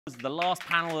This is the last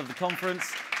panel of the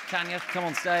conference. Tanya, come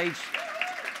on stage.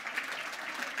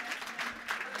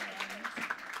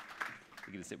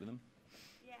 You're going to sit with them?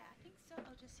 Yeah, I think so.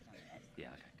 I'll just sit on the end. Yeah,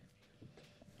 okay.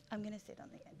 I'm going to sit on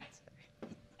the end, sorry.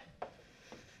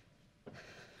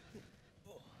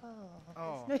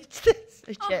 Oh. There's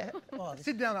no chair. Oh,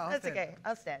 sit down. That's okay.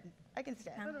 I'll stand. I can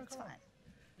stand. No, it's fine.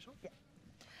 Sure? Yeah.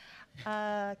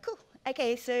 Cool.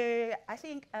 Okay, so I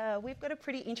think we've got a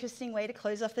pretty interesting way to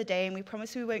close off the day, and we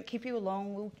promise we won't keep you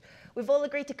long. We've all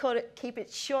agreed to keep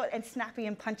it short and snappy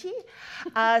and punchy.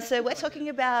 So we're talking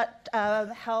about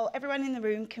how everyone in the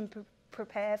room can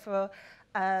prepare for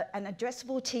an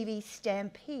addressable TV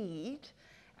stampede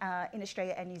in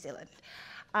Australia and New Zealand.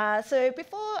 So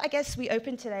before, I guess, we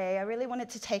open today, I really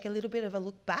wanted to take a little bit of a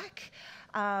look back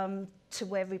to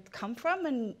where we've come from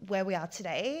and where we are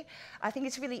today. I think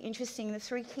it's really interesting, the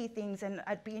three key things, and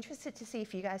I'd be interested to see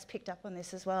if you guys picked up on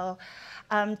this as well.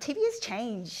 TV has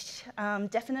changed,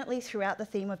 definitely throughout the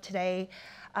theme of today.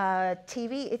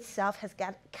 TV itself has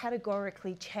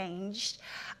categorically changed,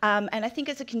 and I think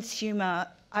as a consumer,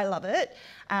 I love it,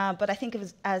 but I think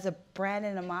as a brand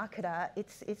and a marketer,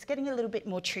 it's getting a little bit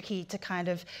more tricky to kind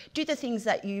of do the things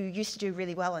that you used to do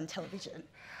really well on television.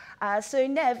 So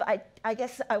Nev, I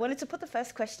guess I wanted to put the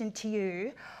first question to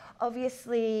you.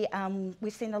 Obviously,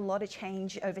 we've seen a lot of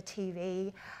change over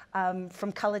TV,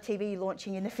 from colour TV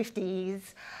launching in the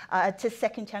 50s to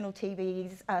second channel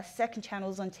TVs, second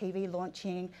channels on TV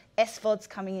launching, SVODs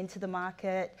coming into the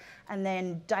market, and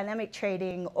then dynamic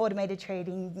trading, automated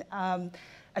trading,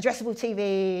 addressable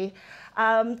TV.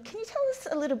 Can you tell us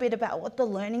a little bit about what the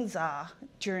learnings are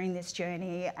during this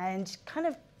journey and kind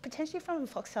of potentially from a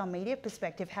Foxtel Media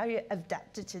perspective, how you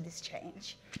adapted to this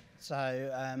change?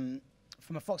 So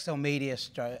from a Foxtel Media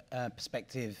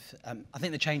perspective, I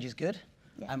think the change is good.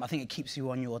 Yeah. I think it keeps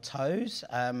you on your toes.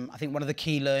 I think one of the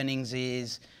key learnings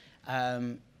is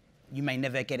you may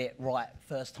never get it right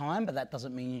first time, but that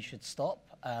doesn't mean you should stop.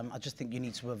 I just think you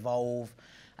need to evolve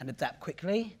and adapt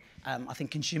quickly. I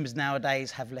think consumers nowadays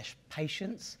have less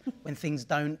patience. When things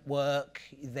don't work,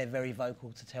 they're very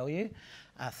vocal to tell you.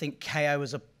 I think KO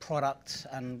as a product,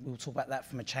 and we'll talk about that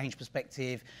from a change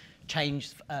perspective,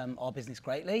 changed our business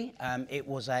greatly. It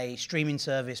was a streaming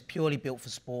service purely built for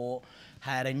sport,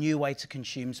 had a new way to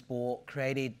consume sport,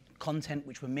 created content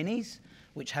which were minis,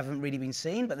 which haven't really been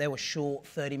seen, but they were short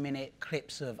 30-minute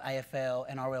clips of AFL,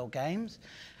 NRL games,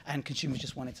 and consumers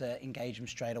just wanted to engage them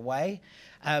straight away.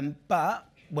 But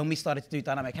when we started to do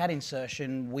dynamic ad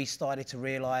insertion, we started to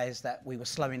realise that we were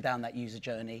slowing down that user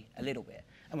journey a little bit.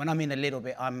 And when I mean a little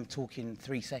bit, I'm talking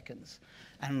 3 seconds.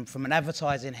 And from an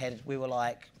advertising head, we were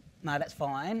like, no, that's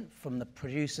fine. From the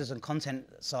producers and content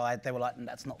side, they were like, no,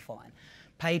 that's not fine.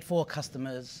 Paid for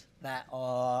customers that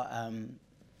are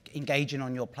engaging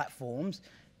on your platforms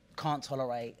can't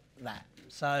tolerate that.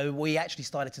 So we actually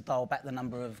started to dial back the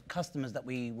number of customers that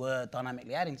we were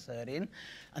dynamically ad inserting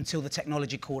until the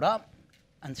technology caught up,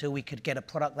 until we could get a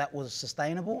product that was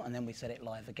sustainable, and then we set it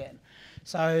live again.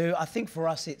 So I think for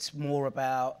us, it's more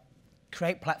about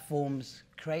create platforms,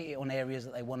 create it on areas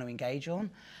that they want to engage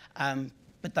on,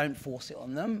 but don't force it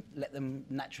on them. Let them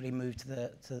naturally move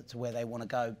to where they want to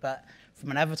go. But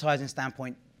from an advertising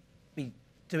standpoint,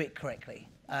 do it correctly.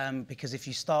 Because if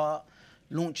you start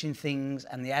launching things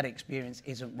and the ad experience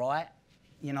isn't right,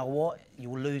 you know what? You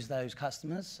will lose those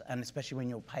customers, and especially when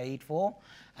you're paid for,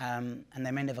 and they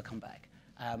may never come back.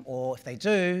 Or if they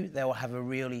do, they'll have a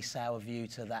really sour view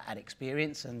to that ad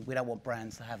experience, and we don't want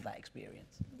brands to have that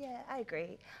experience. Yeah, I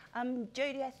agree.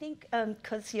 Jodie, I think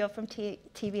because you're from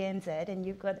ANZ and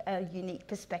you've got a unique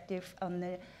perspective on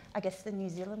the New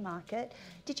Zealand market,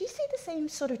 did you see the same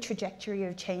sort of trajectory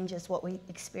of change as what we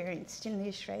experienced in the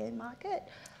Australian market?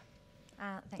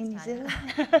 Thanks, New Tanya. Zealand?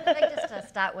 I think just to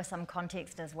start with some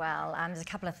context as well, there's a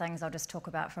couple of things I'll just talk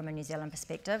about from a New Zealand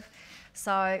perspective.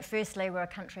 So firstly, we're a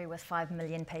country with 5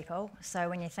 million people. So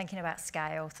when you're thinking about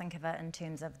scale, think of it in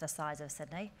terms of the size of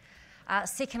Sydney.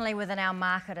 Secondly, within our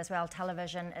market as well,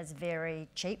 television is very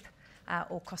cheap.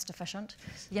 Or cost efficient.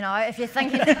 You know, if you're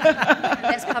thinking,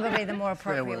 that's probably the more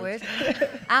appropriate word.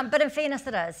 But in fairness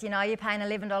it is, you know, you're paying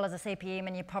 $11 a CPM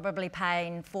and you're probably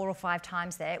paying 4 or 5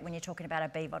 times that when you're talking about a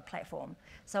BVOD platform.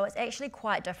 So it's actually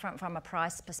quite different from a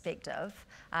price perspective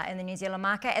in the New Zealand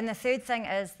market. And the third thing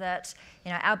is that,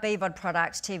 you know, our BVOD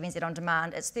product, TVNZ On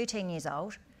Demand, it's 13 years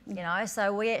old. You know,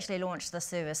 so we actually launched the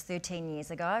service 13 years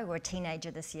ago. We're a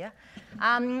teenager this year.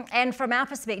 And from our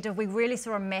perspective, we really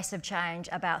saw a massive change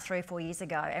about 3 or 4 years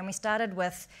ago. And we started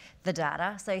with the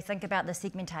data. So you think about the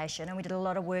segmentation, and we did a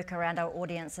lot of work around our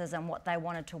audiences and what they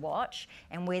wanted to watch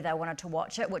and where they wanted to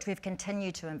watch it, which we've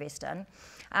continued to invest in.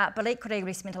 But equally,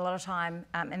 we spent a lot of time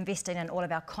investing in all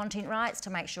of our content rights to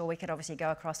make sure we could obviously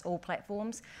go across all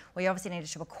platforms. We obviously needed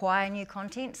to acquire new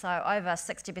content. So over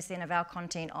 60% of our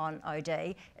content on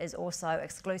OD is also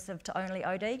exclusive to only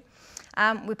OD.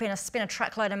 We've spent a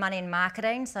truckload of money in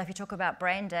marketing. So if you talk about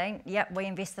branding, yep, we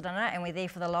invested in it and we're there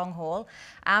for the long haul.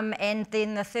 And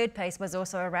then the third piece was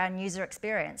also around user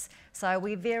experience. So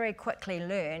we very quickly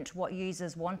learned what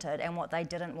users wanted and what they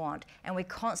didn't want. And we're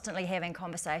constantly having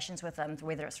conversations with them,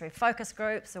 whether it's through focus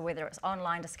groups or whether it's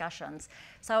online discussions.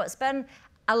 So it's been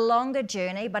a longer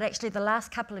journey, but actually the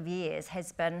last couple of years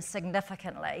has been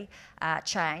significantly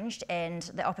changed, and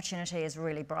the opportunity is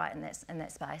really bright in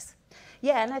that space.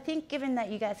 Yeah, and I think given that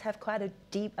you guys have quite a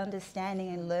deep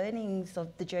understanding and learnings of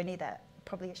the journey that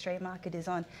probably Australian market is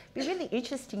on, it'd be really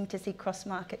interesting to see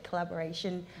cross-market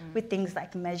collaboration with things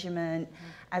like measurement,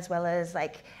 as well as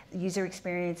like user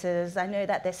experiences. I know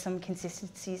that there's some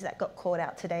consistencies that got called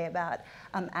out today about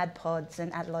ad pods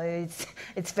and ad loads.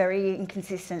 It's very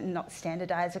inconsistent and not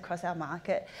standardized across our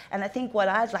market. And I think what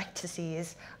I'd like to see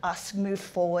is us move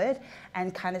forward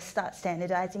and kind of start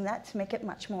standardizing that to make it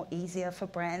much more easier for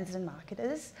brands and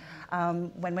marketers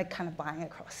when we're kind of buying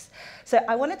across. So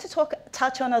I wanted to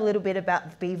touch on a little bit about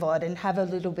BVOD and have a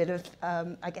little bit of,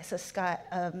 I guess,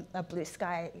 a blue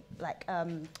sky like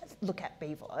look at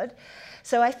BVOD.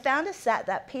 So I found a stat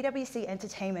that PwC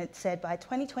Entertainment said by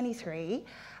 2023,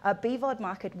 BVOD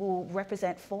market will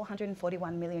represent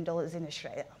 $441 million in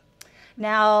Australia.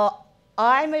 Now,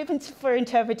 I'm open for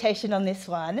interpretation on this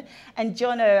one, and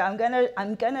Jono,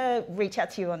 I'm gonna reach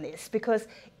out to you on this, because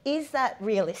is that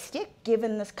realistic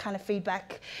given this kind of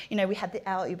feedback? You know, we had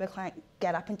our Uber client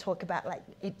get up and talk about like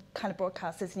it kind of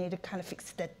broadcasters need to kind of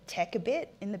fix the tech a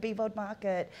bit in the BVOD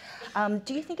market.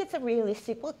 Do you think it's a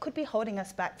realistic, what could be holding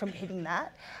us back from hitting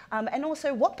that? And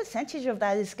also, what percentage of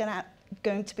that is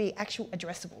going to be actual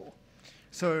addressable?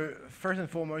 So first and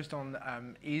foremost on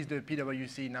is the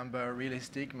PwC number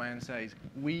realistic? My answer is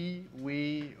we,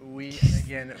 and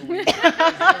again, we.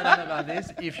 About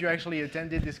this. If you actually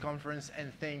attended this conference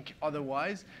and think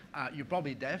otherwise, you're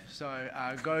probably deaf. So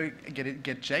go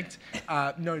get checked.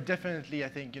 No, definitely, I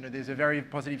think there's a very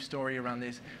positive story around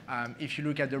this. If you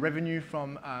look at the revenue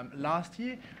from last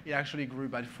year, it actually grew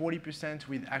by 40%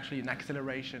 with actually an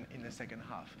acceleration in the second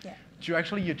half. Yeah. To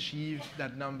actually achieve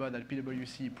that number that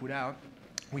PwC put out,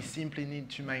 we simply need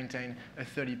to maintain a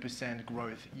 30%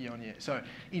 growth year on year. So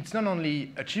it's not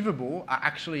only achievable, I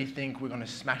actually think we're going to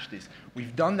smash this.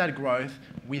 We've done that growth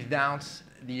without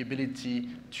the ability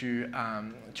to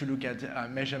look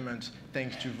at measurement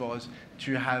thanks to VOZ,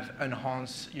 to have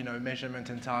enhanced measurement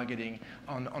and targeting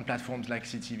on platforms like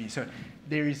CTV. So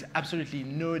there is absolutely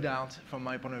no doubt from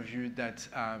my point of view that,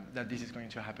 that this is going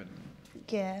to happen.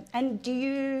 Yeah, and do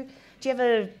you have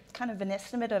a kind of an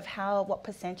estimate of what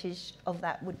percentage of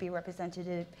that would be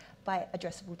represented by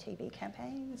addressable TV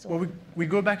campaigns? Or? Well, we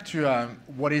go back to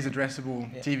what is addressable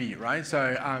TV, right?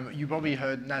 So you probably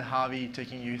heard Nat Harvey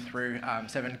taking you through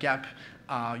 7CAP,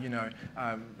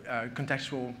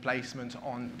 contextual placement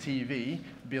on TV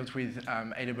built with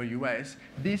AWS.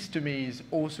 This, to me, is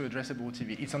also addressable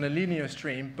TV. It's on a linear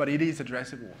stream, but it is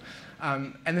addressable.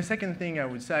 And the second thing I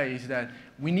would say is that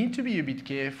we need to be a bit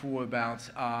careful about,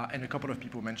 and a couple of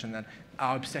people mentioned that,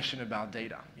 our obsession about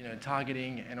data,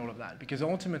 targeting and all of that. Because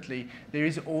ultimately, there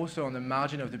is also on the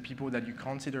margin of the people that you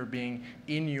consider being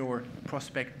in your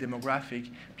prospect demographic,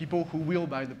 people who will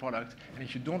buy the product. And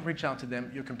if you don't reach out to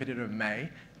them, your competitor may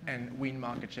and win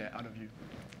market share out of you.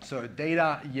 So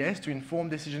data, yes, to inform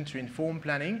decisions, to inform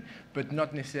planning, but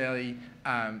not necessarily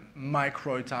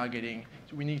micro-targeting.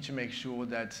 We need to make sure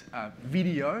that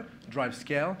video drives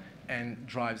scale and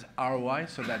drives ROI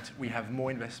so that we have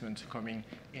more investment coming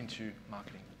into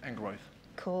marketing and growth.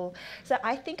 Cool. So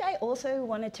I think I also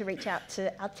wanted to reach out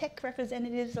to our tech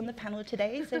representatives on the panel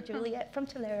today. So Juliet from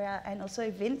Teleria and also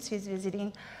Vince, who's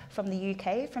visiting from the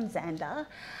UK, from Xandr.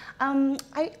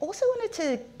 I also wanted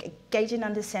to gauge an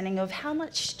understanding of how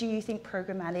much do you think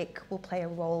programmatic will play a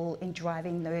role in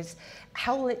driving those,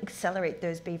 how will it accelerate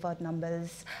those BVOD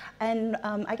numbers? And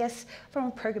I guess from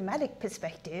a programmatic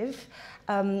perspective,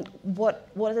 what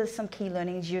are some key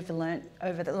learnings you've learned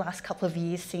over the last couple of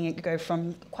years, seeing it go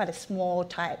from quite a small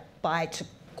type buy to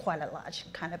quite a large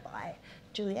kind of buy?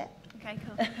 Juliet? Okay,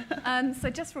 cool. So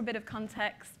just for a bit of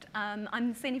context,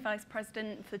 I'm the Senior Vice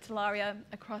President for Teleria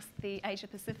across the Asia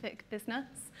Pacific business.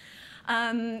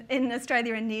 In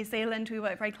Australia and New Zealand, we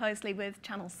work very closely with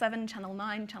Channel 7, Channel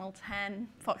 9, Channel 10,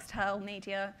 Foxtel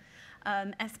Media,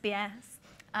 SBS.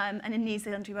 And in New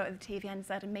Zealand, we work with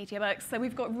TVNZ and MediaWorks. So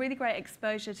we've got really great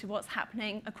exposure to what's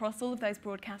happening across all of those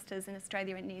broadcasters in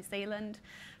Australia and New Zealand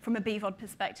from a BVOD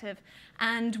perspective.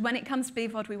 And when it comes to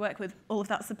BVOD, we work with all of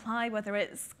that supply, whether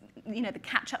it's the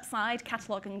catch-up side,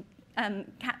 catalogue and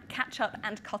catch-up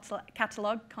and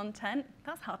catalogue content.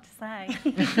 That's hard to say.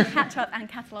 Catch-up and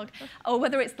catalogue. Or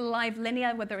whether it's the live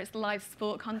linear, whether it's the live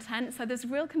sport content. So there's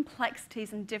real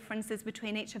complexities and differences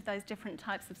between each of those different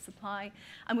types of supply.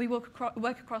 And we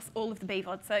work across all of the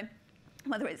BVOD. So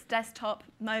whether it's desktop,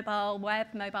 mobile, web,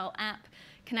 mobile app,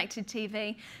 connected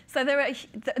TV. So there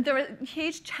are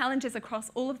huge challenges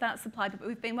across all of that supply, but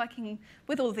we've been working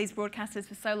with all of these broadcasters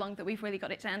for so long that we've really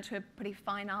got it down to a pretty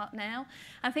fine art now.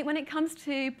 I think when it comes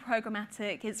to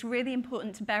programmatic, it's really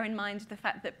important to bear in mind the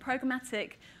fact that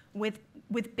programmatic with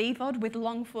BVOD, with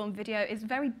long-form video, is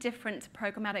very different to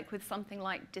programmatic with something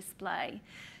like display.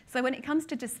 So when it comes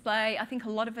to display, I think a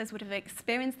lot of us would have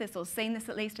experienced this or seen this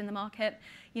at least in the market.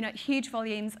 Huge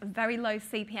volumes, very low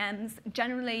CPMs,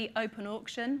 generally open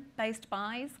auction-based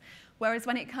buys. Whereas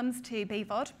when it comes to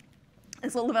BVOD,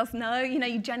 as all of us know,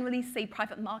 you generally see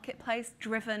private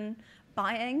marketplace-driven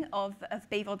buying of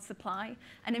BVOD supply.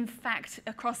 And in fact,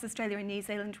 across Australia and New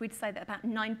Zealand, we'd say that about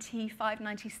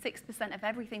 95–96% of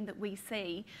everything that we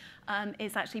see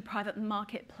is actually private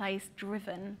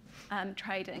marketplace-driven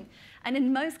trading. And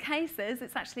in most cases,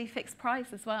 it's actually fixed price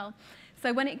as well.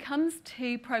 So when it comes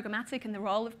to programmatic and the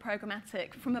role of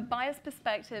programmatic, from a buyer's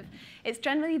perspective, it's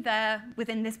generally there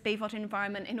within this BVOD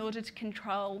environment in order to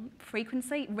control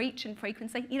frequency, reach and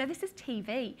frequency. This is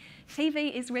TV.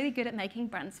 TV is really good at making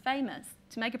brands famous.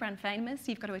 To make a brand famous,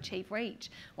 you've got to achieve reach.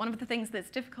 One of the things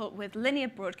that's difficult with linear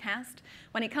broadcast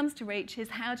when it comes to reach is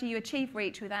how do you achieve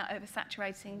reach without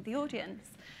oversaturating the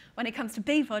audience? When it comes to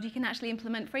BVOD, you can actually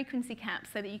implement frequency caps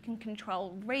so that you can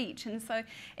control reach. And so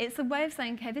it's a way of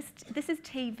saying, okay, this is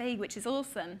TV, which is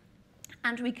awesome,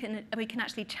 and we can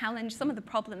actually challenge some of the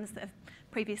problems that have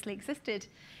previously existed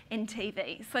in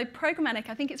TV. So programmatic,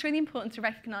 I think it's really important to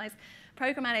recognise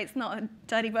programmatic's not a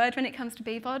dirty word when it comes to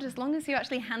BVOD. As long as you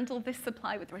actually handle this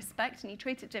supply with respect and you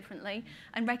treat it differently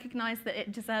and recognise that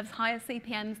it deserves higher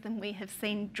CPMs than we have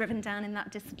seen driven down in that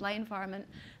display environment,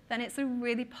 then it's a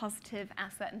really positive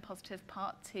asset and positive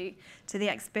part to the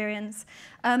experience.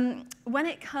 When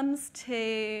it comes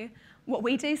to what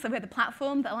we do, so we're the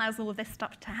platform that allows all of this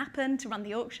stuff to happen, to run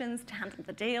the auctions, to handle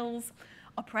the deals,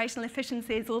 operational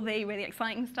efficiencies, all the really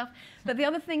exciting stuff. But the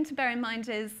other thing to bear in mind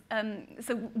is,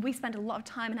 so we spend a lot of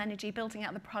time and energy building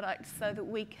out the product so that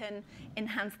we can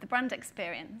enhance the brand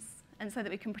experience and so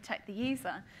that we can protect the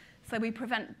user. So we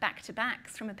prevent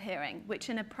back-to-backs from appearing, which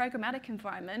in a programmatic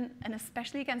environment, and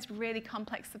especially against really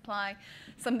complex supply,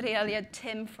 somebody earlier,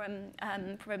 Tim from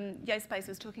YoSpace,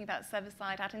 was talking about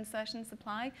server-side ad insertion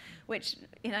supply, which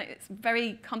it's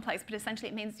very complex, but essentially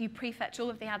it means you prefetch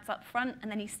all of the ads up front and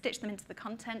then you stitch them into the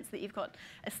content so that you've got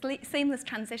a seamless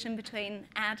transition between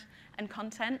ad and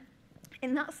content.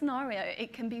 In that scenario,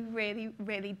 it can be really,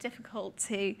 really difficult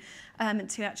to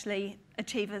actually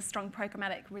achieve a strong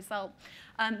programmatic result.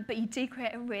 But you do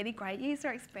create a really great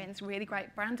user experience, really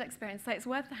great brand experience, so it's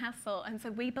worth the hassle. And so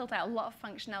we build out a lot of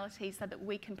functionality so that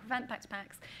we can prevent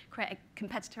back-to-backs, create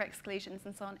competitor exclusions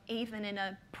and so on, even in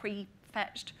a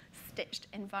pre-fetched, stitched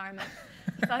environment.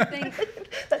 So I think...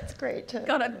 That's great.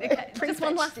 Okay, just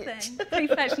one last thing.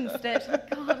 Pre-fetched and stitched.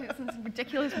 God, it's some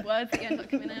ridiculous words that you end up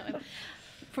coming out with.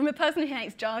 From a person who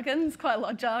hates jargon, there's quite a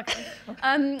lot of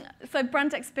jargon. So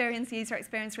brand experience, user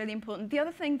experience, really important. The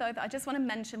other thing, though, that I just want to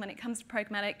mention when it comes to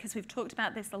programmatic, because we've talked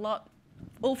about this a lot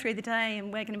all through the day, and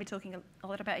we're going to be talking a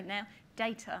lot about it now,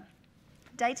 data.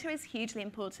 Data is hugely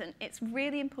important. It's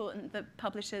really important that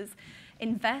publishers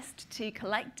invest to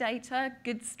collect data,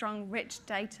 good, strong, rich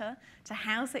data, to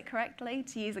house it correctly,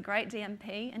 to use a great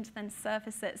DMP, and to then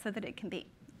surface it so that it can be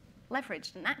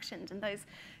leveraged and actioned. And those,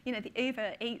 the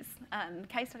Uber Eats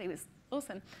case study was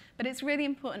awesome. But it's really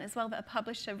important as well that a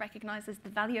publisher recognises the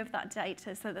value of that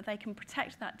data so that they can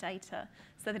protect that data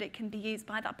so that it can be used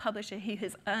by that publisher who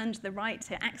has earned the right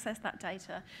to access that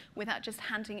data without just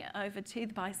handing it over to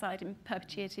the buy side in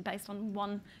perpetuity based on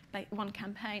one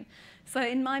campaign. So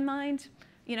in my mind,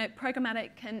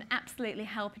 programmatic can absolutely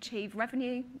help achieve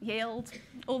revenue, yield,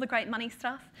 all the great money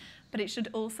stuff, but it should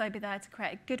also be there to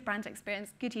create a good brand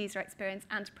experience, good user experience,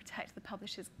 and to protect the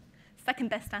publisher's second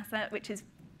best asset, which is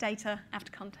data after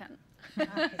content. Nice.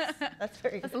 That's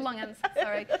very good. That's a long answer,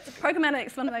 sorry. Programmatic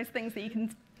is one of those things that you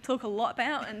can talk a lot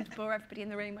about and bore everybody in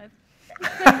the room with.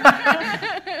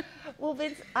 Well,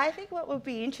 Vince, I think what would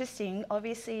be interesting,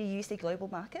 obviously you see global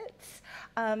markets,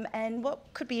 and what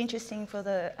could be interesting for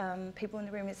the people in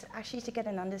the room is actually to get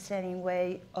an understanding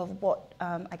of what,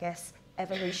 I guess,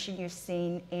 evolution you've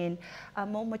seen in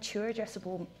more mature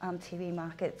addressable TV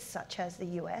markets such as the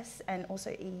US and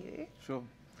also EU.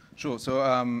 Sure.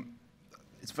 So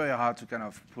it's very hard to kind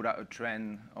of put out a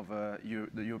trend of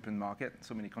the European market.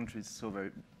 So many countries, so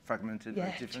very fragmented,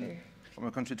 very different from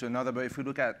a country to another. But if we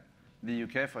look at the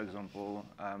UK, for example,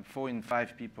 4 in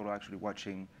 5 people are actually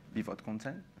watching BVOD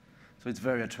content. So it's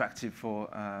very attractive for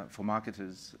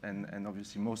marketers, and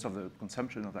obviously most of the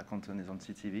consumption of that content is on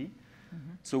CTV.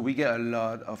 So we get a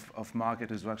lot of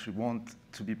marketers who actually want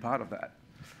to be part of that.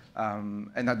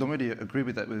 And I don't really agree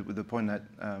with that, with the point that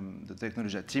the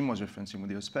technology that Tim was referencing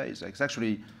with your space. Like, it's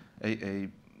actually a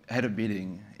header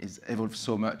bidding is evolved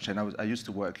so much, and I used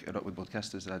to work a lot with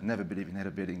broadcasters that I'd never believed in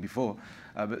header bidding before,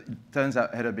 but it turns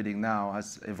out header bidding now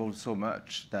has evolved so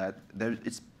much that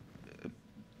it's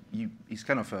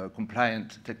kind of a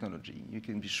compliant technology. You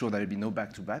can be sure that there'll be no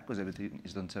back-to-back because everything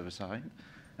is done server-side,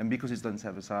 and because it's done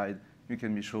server-side, you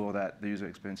can be sure that the user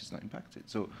experience is not impacted.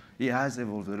 So it has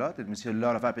evolved a lot, and we see a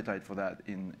lot of appetite for that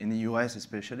in the US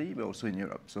especially, but also in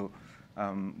Europe. So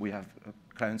we have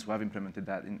clients who have implemented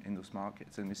that in those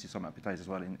markets, and we see some appetite as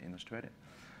well in Australia.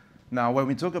 Now, when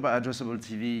we talk about addressable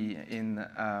TV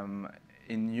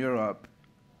in Europe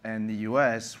and the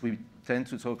US, we tend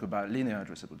to talk about linear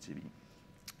addressable TV.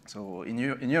 So in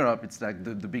Europe, it's like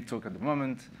the big talk at the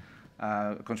moment.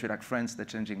 A country like France, they're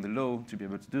changing the law to be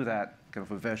able to do that, kind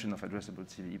of a version of addressable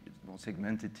TV, more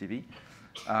segmented TV.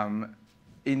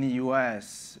 In the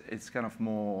US, it's kind of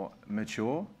more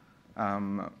mature.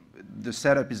 The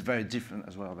setup is very different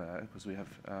as well there, because we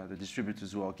have the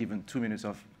distributors who are given 2 minutes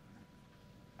of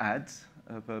ads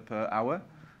per hour,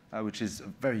 which is a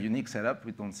very unique setup.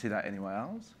 We don't see that anywhere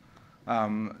else.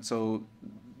 So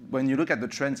when you look at the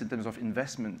trends in terms of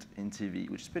investment in TV,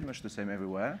 which is pretty much the same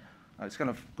everywhere, it's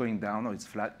kind of going down, or it's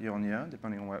flat year on year,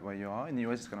 depending on where you are. In the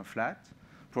US, it's kind of flat,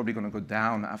 probably going to go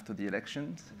down after the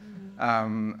elections.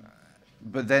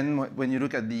 But then when you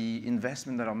look at the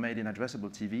investment that are made in addressable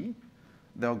TV,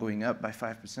 they're going up by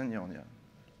 5% year on year.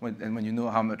 And when you know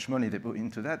how much money they put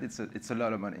into that, it's a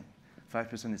lot of money.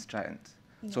 5% is giant.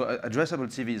 Yeah. So addressable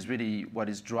TV is really what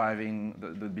is driving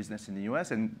the business in the US,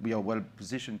 and we are well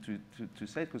positioned to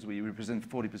say it because we represent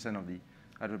 40% of the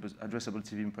addressable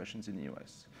TV impressions in the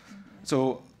US.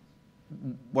 So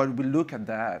when we look at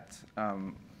that,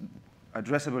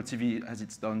 addressable TV as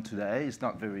it's done today is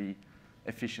not very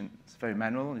efficient. It's very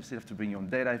manual. You still have to bring your own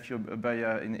data if you're a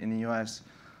buyer in the US.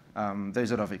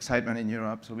 There's a lot of excitement in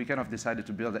Europe. So we kind of decided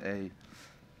to build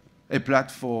a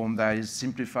platform that is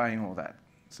simplifying all that.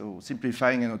 So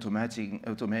simplifying and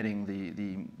automating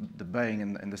the buying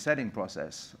and the selling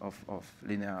process of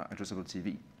linear addressable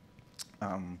TV.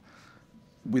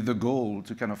 With the goal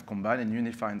to kind of combine and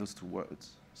unify those two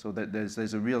worlds. So that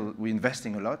there's a real, we're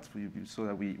investing a lot. We saw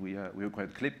that we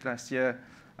acquired Clip last year.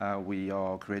 We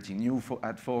are creating new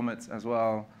ad formats as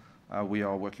well. We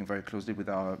are working very closely with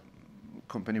our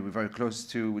company we're very close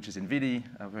to, which is NVIDIA,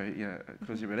 very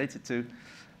closely related to.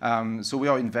 So we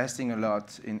are investing a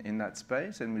lot in that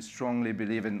space, and we strongly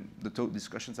believe in the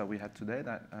discussions that we had today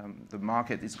that the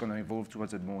market is going to evolve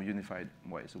towards a more unified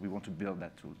way. So we want to build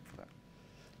that tool for that.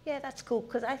 Yeah, that's cool,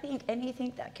 because I think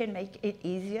anything that can make it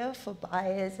easier for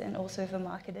buyers and also for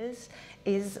marketers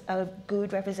is a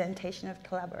good representation of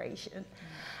collaboration.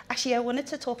 Actually, I wanted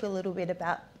to talk a little bit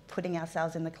about putting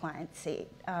ourselves in the client seat,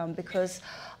 because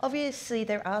obviously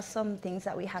there are some things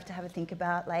that we have to have a think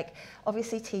about, like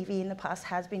obviously TV in the past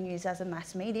has been used as a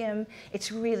mass medium.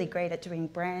 It's really great at doing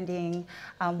branding.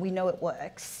 We know it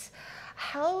works.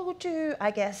 How do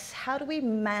we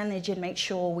manage and make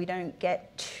sure we don't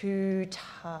get too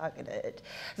targeted?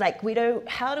 Like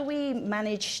how do we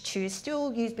manage to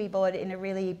still use BVOD in a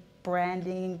really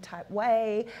branding type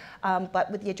way,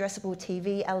 but with the addressable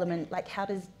TV element, like how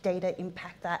does data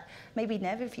impact that? Maybe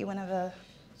Nev, if you want to have a...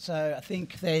 So I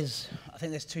think there's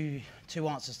two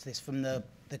answers to this. From the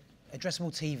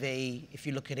addressable TV, if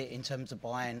you look at it in terms of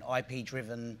buying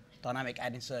IP-driven dynamic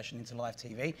ad insertion into live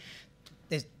TV,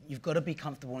 you've got to be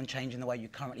comfortable in changing the way you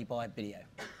currently buy video.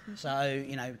 So,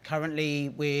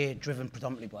 currently we're driven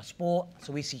predominantly by sport,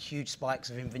 so we see huge spikes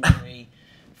of inventory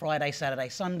Friday, Saturday,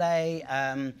 Sunday.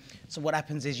 So what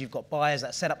happens is you've got buyers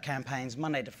that set up campaigns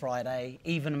Monday to Friday,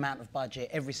 even amount of budget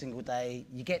every single day.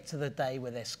 You get to the day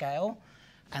where they're scale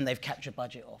and they've capped your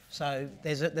budget off. So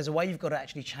there's a way you've got to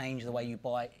actually change the way you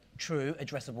buy true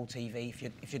addressable TV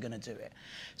if you're going to do it.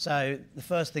 So the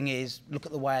first thing is look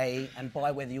at the way and buy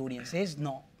where the audience is,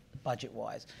 not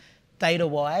budget-wise.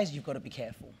 Data-wise, you've got to be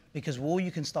careful, because all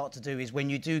you can start to do is when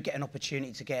you do get an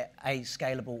opportunity to get a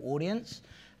scalable audience,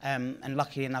 and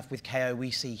luckily enough with KO,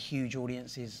 we see huge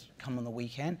audiences come on the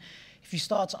weekend. If you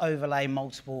start to overlay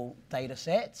multiple data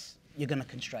sets, you're going to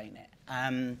constrain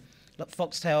it. Look,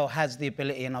 Foxtel has the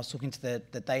ability, and I was talking to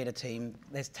the data team,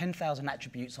 there's 10,000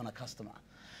 attributes on a customer.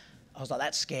 I was like,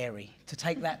 that's scary. To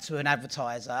take that to an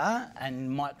advertiser and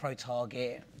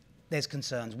micro-target, there's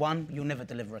concerns. One, you'll never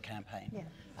deliver a campaign.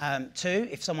 Yeah. Two,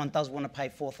 if someone does want to pay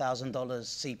 $4,000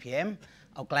 CPM,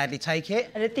 I'll gladly take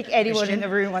it. I don't think anyone in the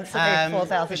room wants to pay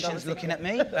 $4,000. Christian's looking at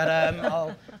me, but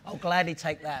I'll gladly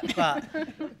take that. But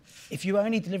if you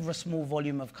only deliver a small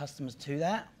volume of customers to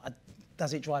that,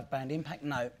 does it drive brand impact?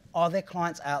 No. Are there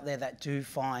clients out there that do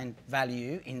find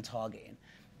value in targeting?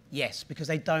 Yes, because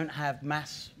they don't have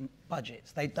mass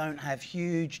budgets. They don't have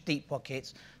huge, deep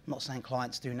pockets. I'm not saying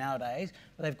clients do nowadays,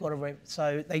 but they've got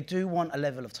so they do want a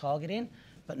level of targeting,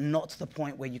 but not to the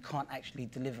point where you can't actually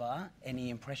deliver any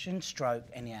impression, stroke,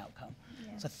 any outcome.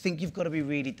 Yeah. So I think you've got to be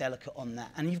really delicate on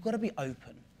that, and you've got to be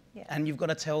open. Yeah. And you've got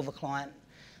to tell the client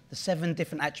the 7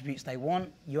 different attributes they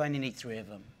want, you only need 3 of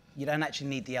them. You don't actually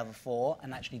need the other 4,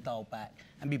 and actually dial back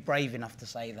and be brave enough to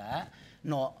say that,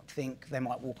 not think they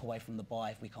might walk away from the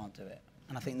buy if we can't do it.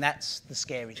 And I think that's the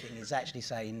scary thing, is actually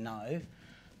saying no,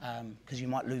 because you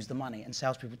might lose the money, and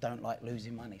salespeople don't like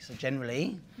losing money. So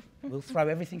generally, we'll throw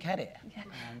everything at it.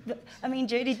 Yeah. I mean,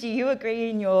 Jody, do you agree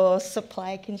in your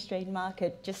supply-constrained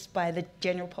market, just by the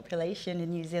general population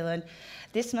in New Zealand,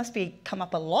 this must come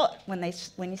up a lot when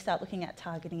you start looking at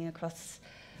targeting across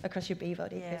your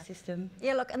BVOD ecosystem?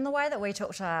 Yeah, look, and the way that we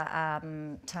talk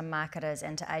to marketers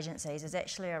and to agencies is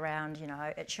actually around,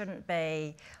 it shouldn't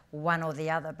be one or the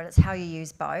other, but it's how you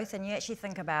use both. And you actually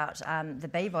think about the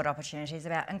BVOD opportunities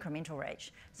about incremental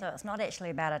reach. So it's not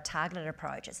actually about a targeted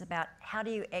approach. It's about how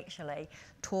do you actually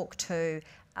talk to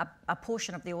a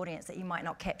portion of the audience that you might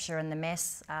not capture in the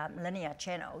mass linear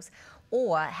channels,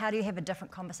 or how do you have a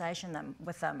different conversation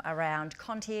with them around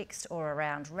context or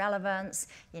around relevance?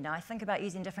 Think about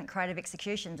using different creative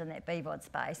executions in that BVOD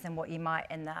space than what you might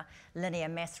in the linear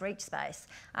mass reach space.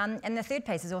 And the third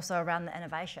piece is also around the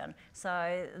innovation.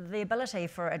 So the ability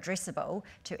for addressable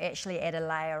to actually add a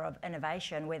layer of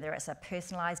innovation, whether it's a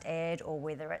personalised ad or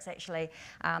whether it's actually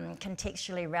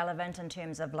contextually relevant in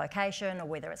terms of location, or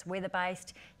whether it's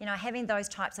weather-based, having those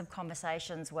types of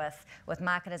conversations with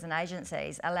marketers and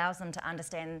agencies allows them to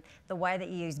understand the way that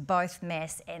you use both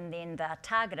mass and then the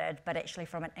targeted, but actually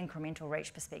from an incremental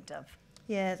reach perspective.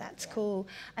 Yeah, that's cool.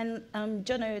 And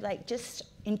Jono, just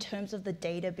in terms of the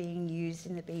data being used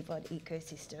in the BVOD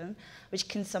ecosystem, which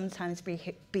can sometimes be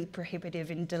prohibitive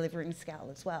in delivering scale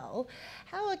as well,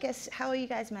 how are you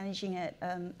guys managing it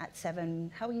at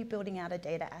Seven? How are you building out a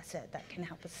data asset that can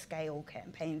help us scale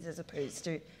campaigns as opposed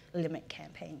to limit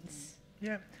campaigns?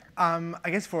 Yeah, I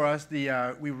guess for us,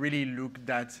 we really looked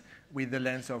at with the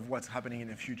lens of what's happening in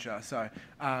the future. So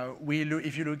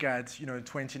if you look at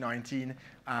 2019,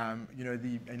 and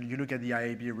you look at the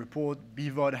IAB report,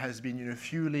 BVOD has been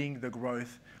fueling the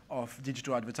growth of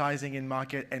digital advertising in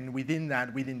market, and within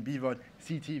that, within BVOD,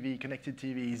 CTV, connected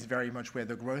TV is very much where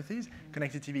the growth is.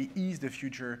 Connected TV is the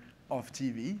future of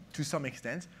TV to some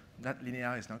extent. That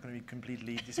linear is not going to be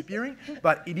completely disappearing,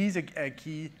 but it is a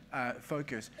key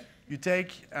focus. You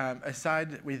take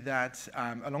alongside with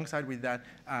that,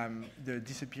 the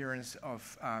disappearance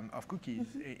of cookies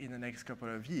in the next couple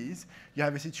of years. You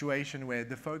have a situation where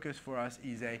the focus for us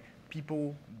is a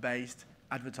people-based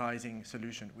advertising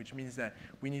solution, which means that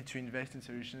we need to invest in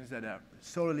solutions that are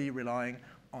solely relying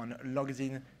on logged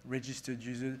in, registered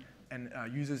users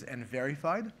and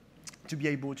verified, to be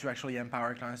able to actually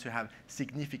empower clients to have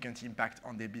significant impact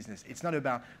on their business. It's not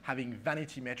about having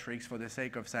vanity metrics for the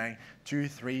sake of saying 2,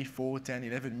 3, 4, 10,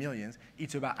 11 millions.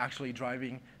 It's about actually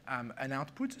driving an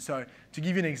output. So to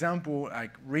give you an example,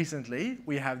 like recently,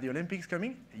 we have the Olympics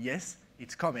coming. Yes,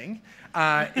 it's coming.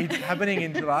 It's happening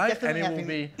in July, and it will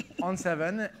be on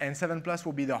 7, and 7 Plus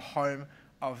will be the home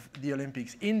of the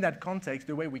Olympics. In that context,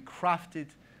 the way we crafted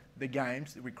the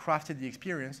games, we crafted the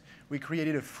experience, we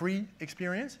created a free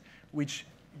experience, which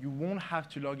you won't have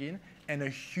to log in, and a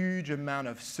huge amount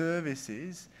of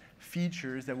services,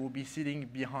 features that will be sitting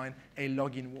behind a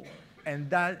login wall. And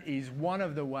that is one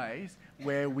of the ways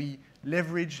where we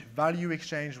leverage value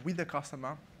exchange with the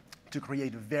customer to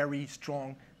create very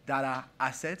strong data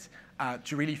assets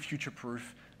to really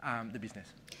future-proof the business.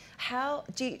 How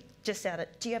do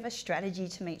you have a strategy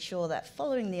to make sure that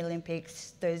following the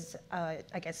Olympics, those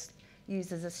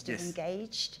users are still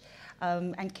engaged,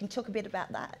 and can talk a bit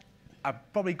about that? I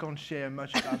probably can't share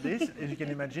much about this, as you can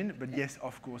imagine, but yes,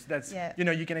 of course. That's, you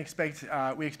know, you can expect,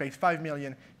 we expect 5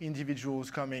 million individuals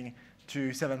coming to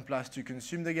 7+ to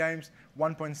consume the games.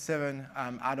 1.7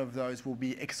 out of those will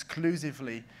be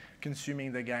exclusively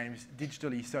consuming the games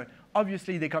digitally. So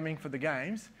obviously they're coming for the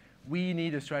games. We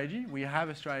need a strategy. We have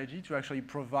a strategy to actually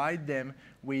provide them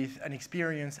with an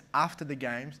experience after the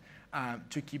games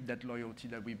to keep that loyalty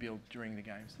that we built during the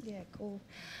games. Yeah, cool.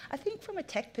 I think from a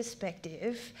tech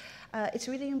perspective, it's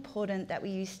really important that we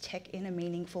use tech in a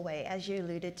meaningful way, as you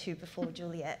alluded to before,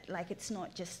 Juliet. Like, it's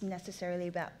not just necessarily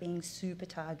about being super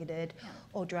targeted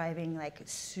or driving like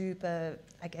super,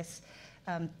 I guess,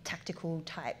 tactical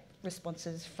type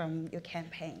responses from your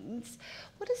campaigns.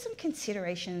 What are some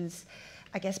considerations,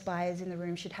 I guess, buyers in the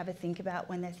room should have a think about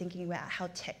when they're thinking about how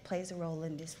tech plays a role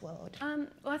in this world? Well,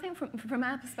 I think from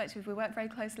our perspective, we work very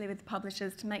closely with the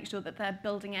publishers to make sure that they're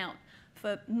building out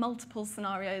for multiple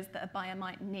scenarios that a buyer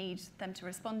might need them to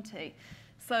respond to.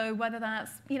 So whether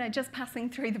that's, you know, just passing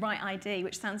through the right ID,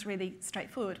 which sounds really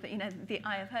straightforward, but, you know, the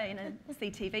IFA in a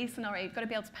CTV scenario, you've got to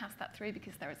be able to pass that through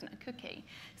because there isn't a cookie.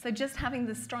 So just having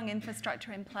the strong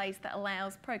infrastructure in place that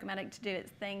allows programmatic to do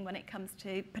its thing when it comes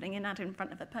to putting an ad in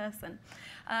front of a person.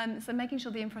 So making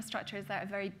sure the infrastructure is there at a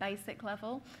very basic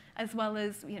level, as well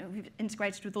as, you know, we've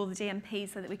integrated with all the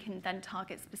DMPs so that we can then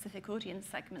target specific audience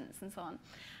segments and so on.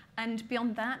 And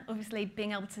beyond that, obviously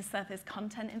being able to surface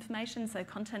content information, so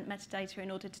content metadata in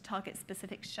order to target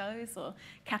specific shows or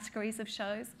categories of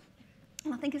shows.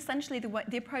 And I think essentially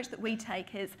the approach that we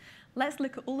take is, let's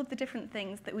look at all of the different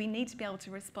things that we need to be able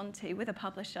to respond to with a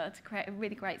publisher to create a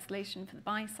really great solution for the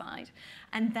buy side.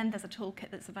 And then there's a toolkit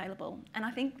that's available. And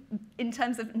I think in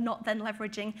terms of not then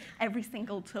leveraging every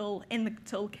single tool in the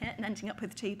toolkit and ending up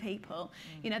with 2 people,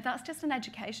 you know, that's just an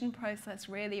education process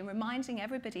really, and reminding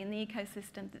everybody in the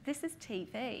ecosystem that this is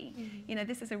TV. You know,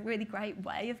 this is a really great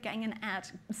way of getting an ad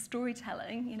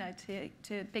storytelling, you know,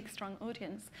 to a big, strong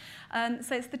audience.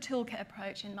 So it's the toolkit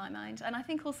approach in my mind. And I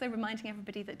think also reminding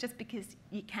everybody that just because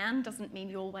you can doesn't mean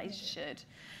you always should.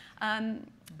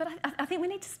 But I think we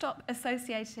need to stop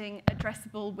associating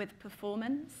addressable with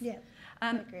performance. Yeah,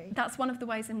 I agree. That's one of the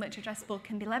ways in which addressable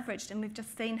can be leveraged, and we've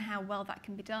just seen how well that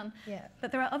can be done. Yeah.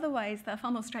 But there are other ways that are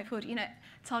far more straightforward. You know,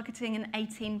 targeting an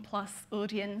 18+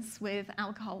 audience with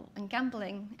alcohol and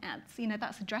gambling ads, you know,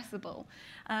 that's addressable.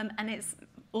 And it's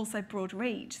also broad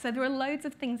reach. So there are loads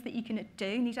of things that you can do,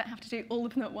 and you don't have to do all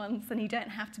of them at once, and you don't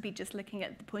have to be just looking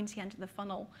at the pointy end of the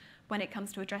funnel when it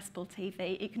comes to addressable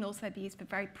TV. It can also be used for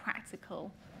very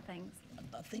practical things.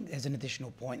 I think there's an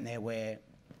additional point there where,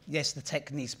 yes, the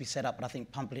tech needs to be set up, but I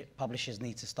think publishers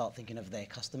need to start thinking of their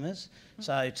customers.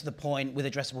 So to the point with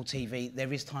addressable TV,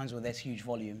 there is times where there's huge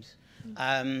volumes,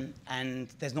 and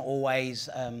there's not always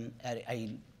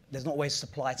there's not always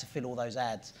supply to fill all those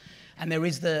ads, and there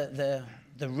is the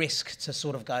risk to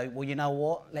sort of go, well, you know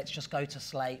what, let's just go to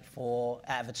Slate for,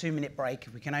 out of a 2-minute break,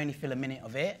 if we can only fill a minute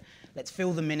of it, let's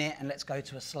fill the minute and let's go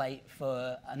to a Slate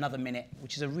for another minute,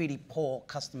 which is a really poor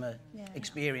customer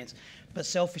experience. But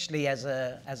selfishly, as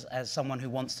someone who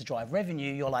wants to drive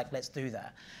revenue, you're like, let's do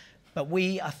that. But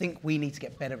I think we need to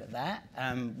get better at that.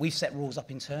 We've set rules up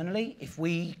internally. If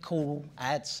we call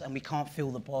ads and we can't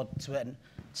fill the pod to a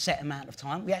set amount of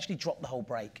time, we actually drop the whole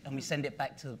break and we send it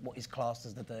back to what is classed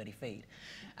as the dirty feed.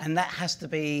 And that has to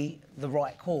be the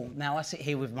right call. Now I sit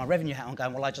here with my revenue hat on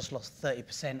going, well, I just lost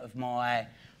 30%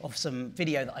 of some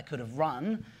video that I could have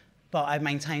run, but I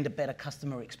maintained a better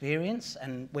customer experience.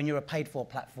 And when you're a paid for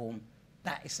platform,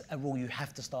 that is a rule you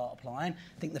have to start applying.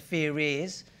 I think the fear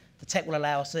is the tech will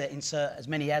allow us to insert as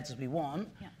many ads as we want,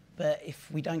 but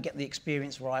if we don't get the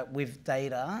experience right with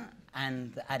data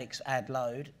and the ad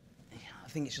load,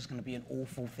 I think it's just going to be an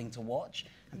awful thing to watch,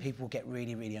 and people will get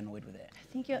really, really annoyed with it.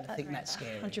 I think that's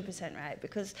scary. 100% right,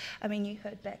 because I mean, you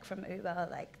heard back from Uber,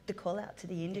 like the call out to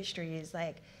the industry is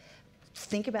like,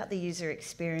 think about the user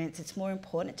experience. It's more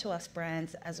important to us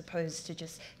brands as opposed to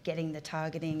just getting the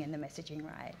targeting and the messaging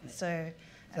right. So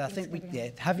I think we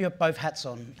have your both hats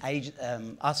on,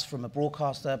 us from a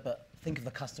broadcaster, but think of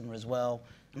the customer as well.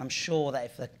 And I'm sure that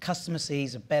if the customer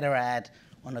sees a better ad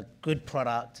on a good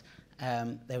product,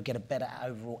 they'll get a better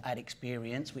overall ad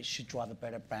experience, which should drive a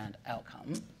better brand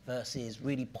outcome, versus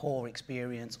really poor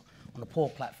experience on a poor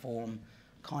platform.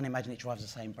 Can't imagine it drives the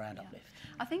same brand uplift.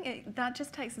 I think that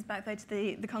just takes us back though to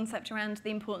the concept around the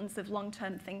importance of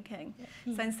long-term thinking.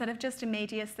 Yeah. So instead of just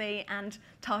immediacy and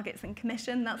targets and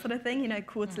commission, that sort of thing, you know,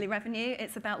 quarterly revenue,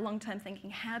 it's about long-term thinking.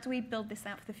 How do we build this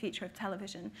out for the future of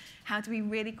television? How do we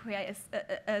really create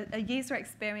a user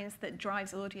experience that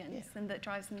drives audience and that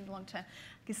drives them in the long term?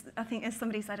 Because I think, as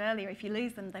somebody said earlier, if you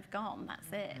lose them, they've gone,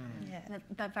 that's it. Yeah.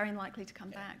 They're very unlikely to come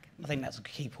back. I think that's a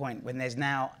key point. When there's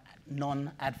now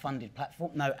non-ad funded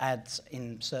platform, no ads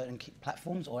in certain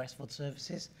platforms or SVOD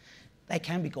services, they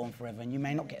can be gone forever and you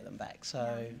may not get them back.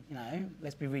 So, you know,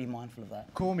 let's be really mindful of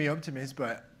that. Call me optimist,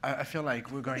 but I feel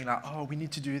like we're going like, oh, we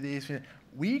need to do this.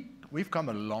 We've come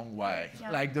a long way.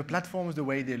 Yeah. Like the platforms, the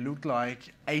way they looked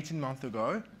like 18 months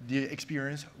ago, the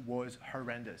experience was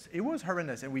horrendous. It was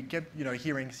horrendous, and we kept, you know,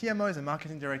 hearing CMOs and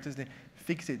marketing directors, they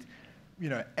fix it. You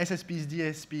know, SSPs,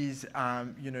 DSPs,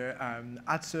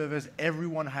 ad servers,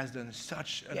 everyone has done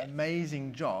such an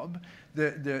amazing job.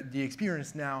 The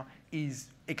experience now is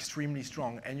extremely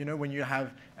strong. And you know, when you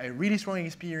have a really strong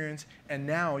experience, and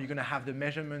now you're going to have the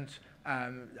measurement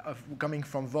of coming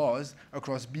from VOZ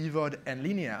across BVOD and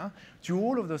linear, to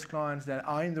all of those clients that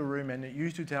are in the room and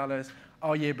used to tell us,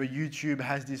 oh yeah, but YouTube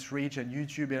has this reach and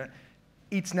YouTube,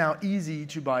 it's now easy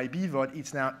to buy BVOD,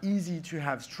 it's now easy to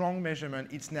have strong measurement,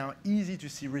 it's now easy to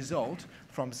see results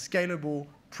from scalable,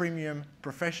 premium,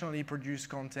 professionally produced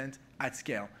content at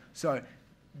scale. So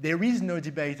there is no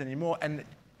debate anymore, and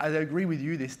I agree with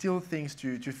you, there's still things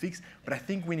to fix, but I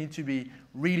think we need to be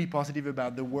really positive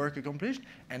about the work accomplished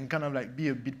and kind of like be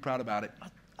a bit proud about it.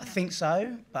 I think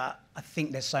so, but I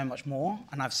think there's so much more.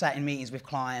 And I've sat in meetings with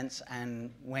clients,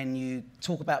 and when you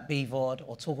talk about BVOD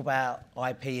or talk about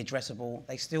IP addressable,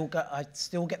 I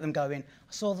still get them going,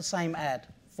 I saw the same ad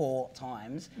 4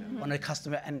 times on a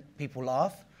customer, and people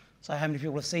laugh. So how many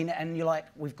people have seen it? And you're like,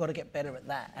 we've got to get better at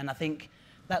that. And I think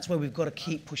that's where we've got to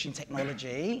keep pushing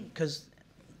technology, because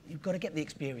you've got to get the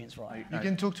experience right. You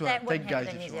can talk to our tech guys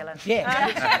if you want. Yeah.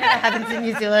 Never happens in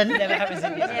New Zealand. Never happens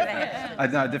in New Zealand. I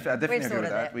definitely agree with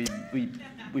that.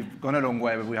 We've gone a long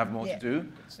way, but we have more to do,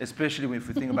 especially if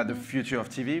we think about the future of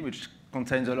TV, which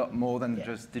contains a lot more than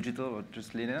just digital or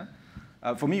just linear.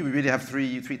 For me, we really have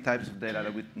three types of data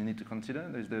that we need to consider.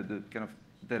 There's the kind of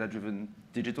data-driven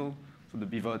digital, so the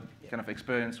BVOD kind of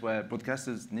experience where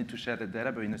broadcasters need to share their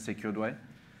data, but in a secured way.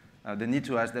 They need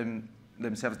to ask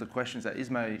themselves the questions that,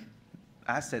 is my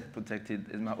asset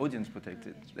protected, is my audience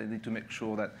protected? They need to make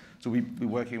sure that, so we're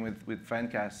working with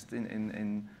Fancast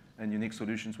and unique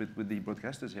solutions with the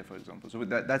broadcasters here, for example. So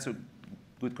that's a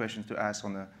good question to ask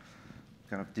on a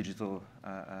kind of digital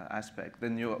aspect.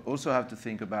 Then you also have to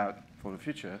think about, for the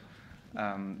future,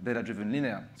 data-driven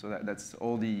linear. So that's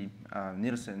all the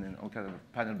Nielsen and all kind of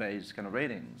panel-based kind of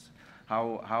ratings.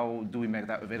 How do we make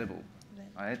that available?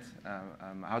 Right?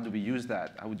 How do we use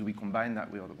that? How do we combine that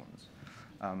with other ones?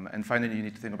 And finally, you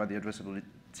need to think about the addressable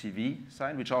TV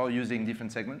side, which are using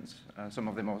different segments. Some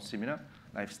of them are similar,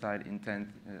 lifestyle, intent,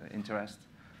 interest.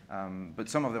 But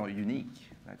some of them are unique,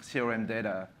 like CRM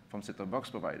data from set-top box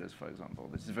providers, for example.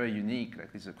 This is very unique.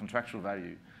 Like, this is a contractual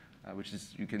value, which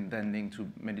is you can then link to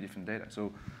many different data.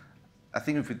 So I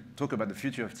think if we talk about the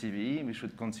future of TV, we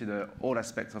should consider all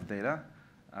aspects of data.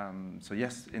 So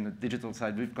yes, in the digital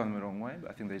side, we've come a long way,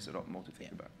 but I think there's a lot more to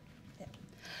think about. Yeah.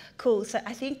 Cool, so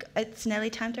I think it's nearly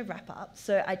time to wrap up.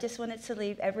 So I just wanted to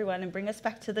leave everyone and bring us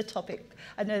back to the topic.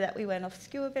 I know that we went off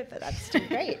skew a bit, but that's still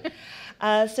great.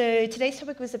 So today's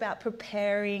topic was about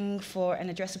preparing for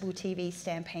an addressable TV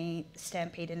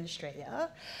stampede in Australia.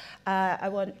 I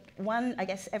want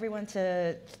everyone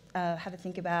to have a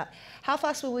think about how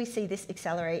fast will we see this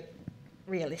accelerate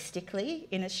realistically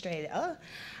in Australia?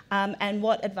 And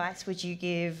what advice would you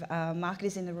give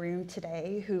marketers in the room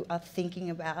today who are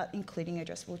thinking about including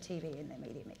addressable TV in their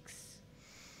media mix?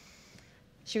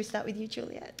 Should we start with you,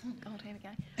 Juliet? Oh God, here we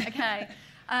go. Okay,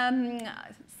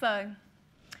 so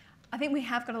I think we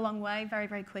have got a long way very,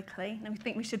 very quickly, and I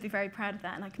think we should be very proud of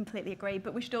that, and I completely agree,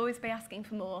 but we should always be asking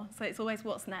for more, so it's always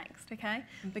what's next, okay?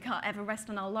 We can't ever rest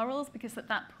on our laurels, because at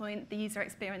that point, the user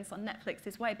experience on Netflix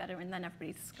is way better, and then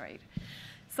everybody's screwed.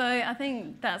 So I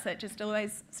think that's it, just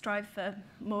always strive for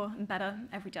more and better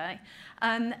every day.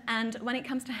 And when it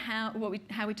comes to how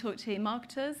we talk to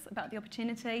marketers about the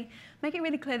opportunity, make it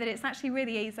really clear that it's actually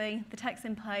really easy, the tech's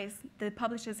in place, the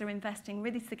publishers are investing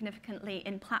really significantly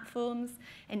in platforms,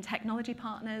 in technology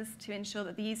partners to ensure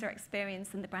that the user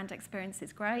experience and the brand experience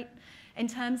is great. in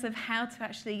terms of how to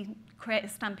actually create a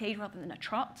stampede rather than a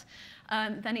trot,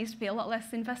 there needs to be a lot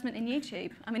less investment in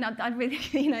YouTube. I mean, I really,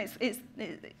 you know,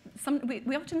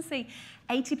 we often see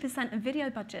 80% of video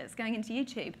budgets going into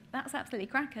YouTube. That's absolutely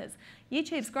crackers.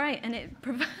 YouTube's great, and it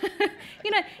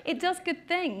you know, it does good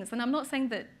things. And I'm not saying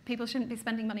that people shouldn't be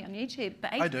spending money on YouTube,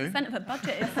 but 80% of a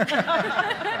budget is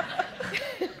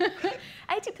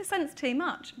 80% is too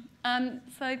much.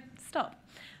 So stop.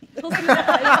 Pull some of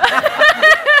that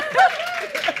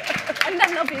over. And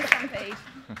then there'll be a stampede.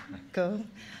 Cool.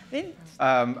 Vince?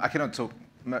 I cannot talk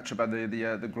much about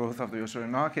the growth of the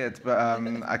Australian market, but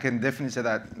I can definitely say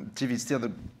that TV is still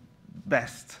the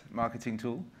best marketing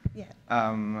tool. Yeah.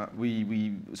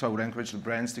 So I would encourage the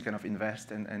brands to kind of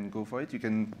invest and go for it. You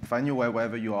can find your way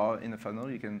wherever you are in the funnel.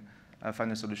 You can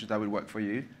find a solution that will work for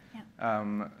you. Yeah.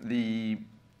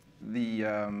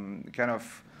 Kind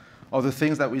of other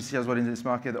things that we see as well in this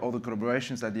market, all the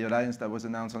collaborations that the alliance that was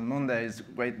announced on Monday is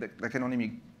great. That can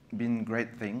only been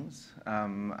great things.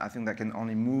 I think that can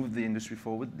only move the industry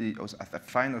forward. I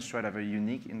find Australia very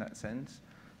unique in that sense,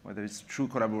 where there is true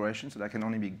collaboration, so that can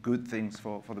only be good things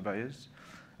for the buyers.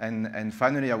 And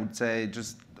finally, I would say,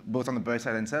 just both on the buy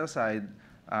side and sell side,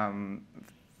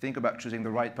 think about choosing the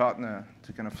right partner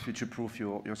to kind of future-proof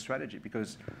your strategy,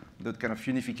 because the kind of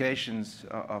unifications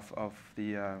of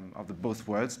the both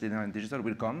worlds, linear and digital,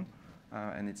 will come,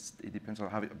 and it depends on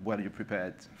how well you're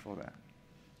prepared for that.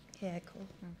 Yeah, cool.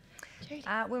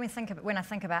 When I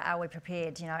think about are we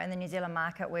prepared, you know, in the New Zealand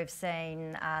market, we've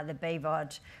seen the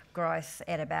BVOD growth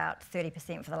at about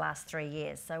 30% for the last 3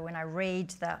 years. So when I read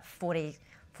the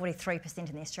 43%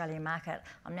 in the Australian market,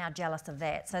 I'm now jealous of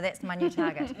that. So that's my new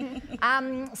target.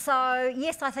 So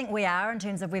yes, I think we are, in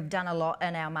terms of we've done a lot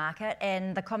in our market,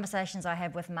 and the conversations I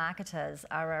have with marketers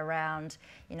are around,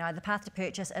 you know, the path to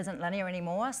purchase isn't linear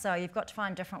anymore, so you've got to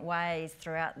find different ways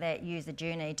throughout that user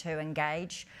journey to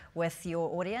engage with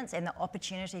your audience and the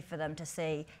opportunity for them to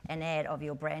see an ad of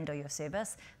your brand or your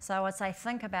service. So I'd say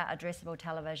think about addressable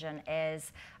television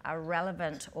as a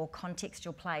relevant or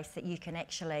contextual place that you can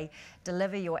actually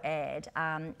deliver your ad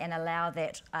and allow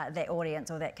that audience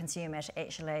or that consumer to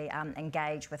actually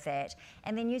engage with that.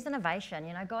 And then use innovation.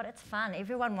 You know, God, it's fun.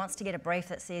 Everyone wants to get a brief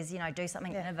that says, you know, do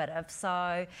something innovative.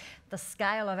 So the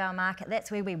scale of our market,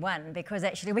 that's where we win, because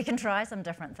actually we can try some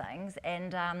different things.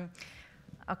 And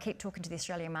I'll keep talking to the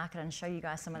Australian market and show you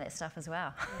guys some of that stuff as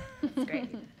well. That's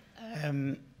great.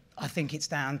 I think it's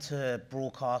down to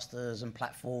broadcasters and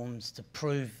platforms to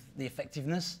prove the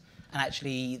effectiveness and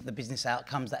actually the business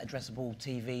outcomes that addressable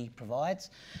TV provides.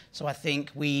 So I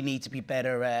think we need to be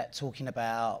better at talking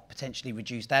about potentially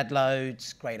reduced ad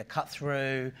loads, greater cut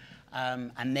through,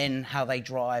 and then how they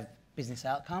drive business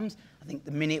outcomes. I think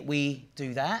the minute we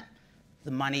do that,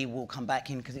 the money will come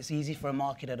back in, because it's easy for a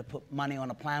marketer to put money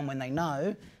on a plan when they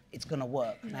know it's going to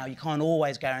work. Now, you can't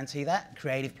always guarantee that.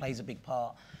 Creative plays a big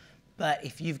part. But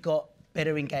if you've got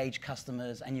better engaged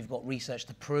customers and you've got research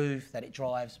to prove that it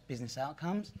drives business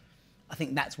outcomes, I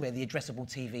think that's where the addressable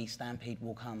TV stampede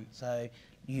will come. So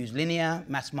use linear,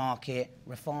 mass market,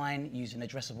 refine, using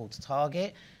addressable to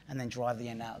target, and then drive the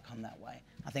end outcome that way.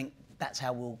 I think that's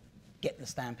how we'll get the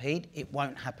stampede. It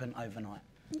won't happen overnight.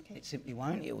 Okay. It simply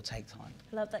won't. It will take time.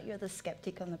 I love that you're the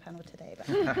skeptic on the panel today,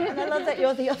 and I love that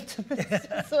you're the optimist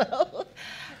as well.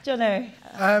 Jono?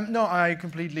 No, I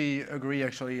completely agree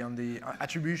actually on the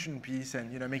attribution piece,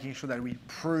 and, you know, making sure that we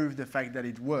prove the fact that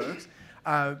it works.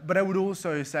 But I would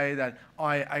also say that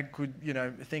I could, you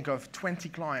know, think of 20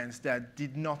 clients that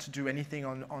did not do anything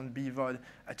on BVOD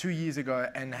 2 years ago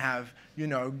and have, you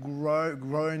know,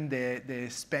 grown their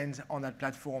spend on that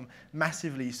platform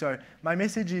massively. So my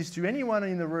message is to anyone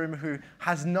in the room who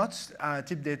has not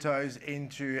tipped their toes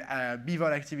into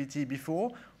BVOD activity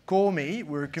before, call me.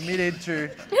 We're committed to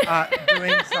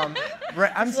doing some.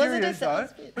 I'm serious though.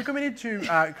 We're committed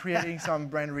to creating some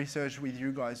brand research with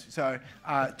you guys. So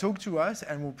talk to us,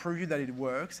 and we'll prove you that it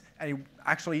works and it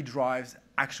actually drives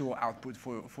actual output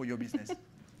for your business.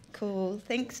 Cool.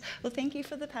 Thanks. Well, thank you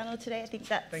for the panel today. I think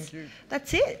Thank you.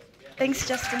 That's it. Thanks,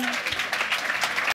 Justin.